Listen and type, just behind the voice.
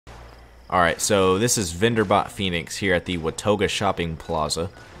Alright, so this is VendorBot Phoenix here at the Watoga Shopping Plaza.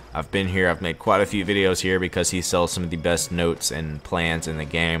 I've been here, I've made quite a few videos here because he sells some of the best notes and plans in the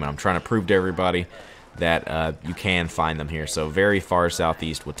game, and I'm trying to prove to everybody that you can find them here. So very far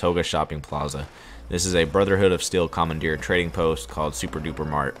southeast, Watoga Shopping Plaza. This is a Brotherhood of Steel Commandeer trading post called Super Duper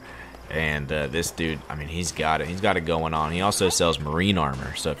Mart. And this dude, I mean, he's got it going on. He also sells marine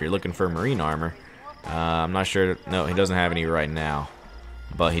armor, so if you're looking for marine armor, I'm not sure, no, he doesn't have any right now.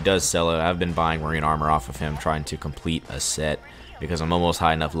 But he does sell it. I've been buying marine armor off of him, trying to complete a set because I'm almost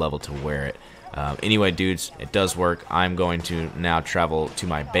high enough level to wear it. Anyway, dudes, it does work. I'm going to now travel to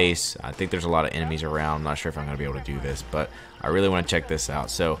my base. I think there's a lot of enemies around. I'm not sure if I'm going to be able to do this, but I really want to check this out.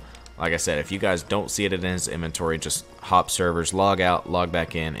 So, like I said, if you guys don't see it in his inventory, just hop servers, log out, log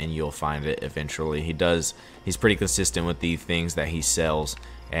back in, and you'll find it eventually. He's pretty consistent with the things that he sells.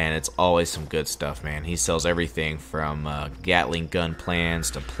 And it's always some good stuff, man. He sells everything from Gatling gun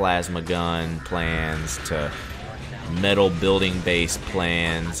plans to plasma gun plans to metal building base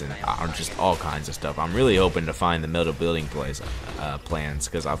plans and just all kinds of stuff. I'm really hoping to find the metal building plans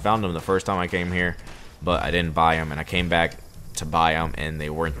because I found them the first time I came here, but I didn't buy them, and I came back to buy them and they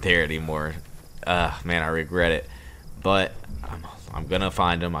weren't there anymore. Man, I regret it. But I'm gonna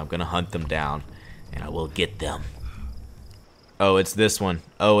find them. I'm gonna hunt them down, and I will get them. Oh, it's this one.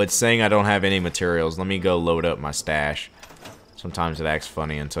 Oh, it's saying I don't have any materials. Let me go load up my stash. Sometimes it acts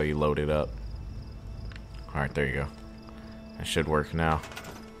funny until you load it up. Alright, there you go. That should work now.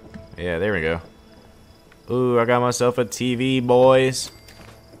 Yeah, there we go. Ooh, I got myself a TV, boys.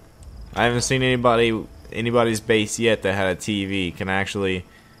 I haven't seen anybody's base yet that had a TV. Can I actually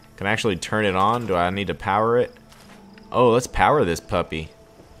turn it on? Do I need to power it? Oh, let's power this puppy.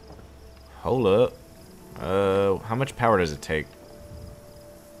 Hold up. How much power does it take?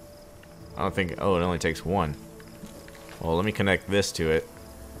 I don't think, oh, it only takes one. Well, let me connect this to it.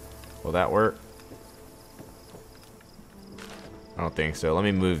 Will that work? I don't think so. Let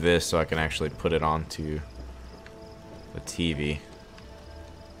me move this so I can actually put it onto the TV.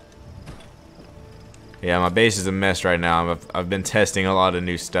 Yeah, my base is a mess right now. I've been testing a lot of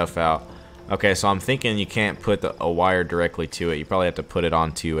new stuff out. Okay, so I'm thinking you can't put a wire directly to it. You probably have to put it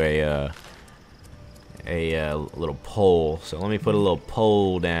onto a little pole. So let me put a little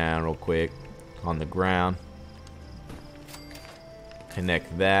pole down real quick on the ground.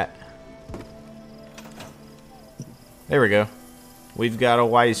 Connect that. There we go. We've got a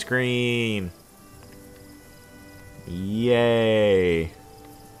white screen. Yay.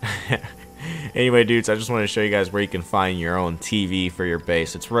 Anyway, dudes, I just wanted to show you guys where you can find your own TV for your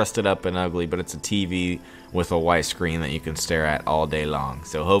base. It's rusted up and ugly, but it's a TV with a white screen that you can stare at all day long.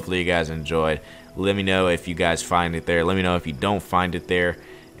 So hopefully you guys enjoyed. Let me know if you guys find it there. Let me know if you don't find it there.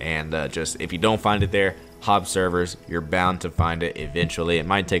 And just if you don't find it there, hop servers. You're bound to find it eventually. It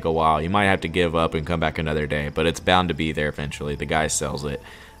might take a while. You might have to give up and come back another day, but it's bound to be there eventually. The guy sells it,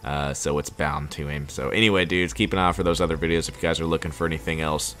 so it's bound to him. So anyway, dudes, keep an eye out for those other videos if you guys are looking for anything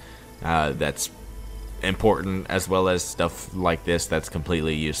else that's important, as well as stuff like this that's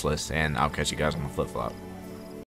completely useless. And I'll catch you guys on the flip-flop.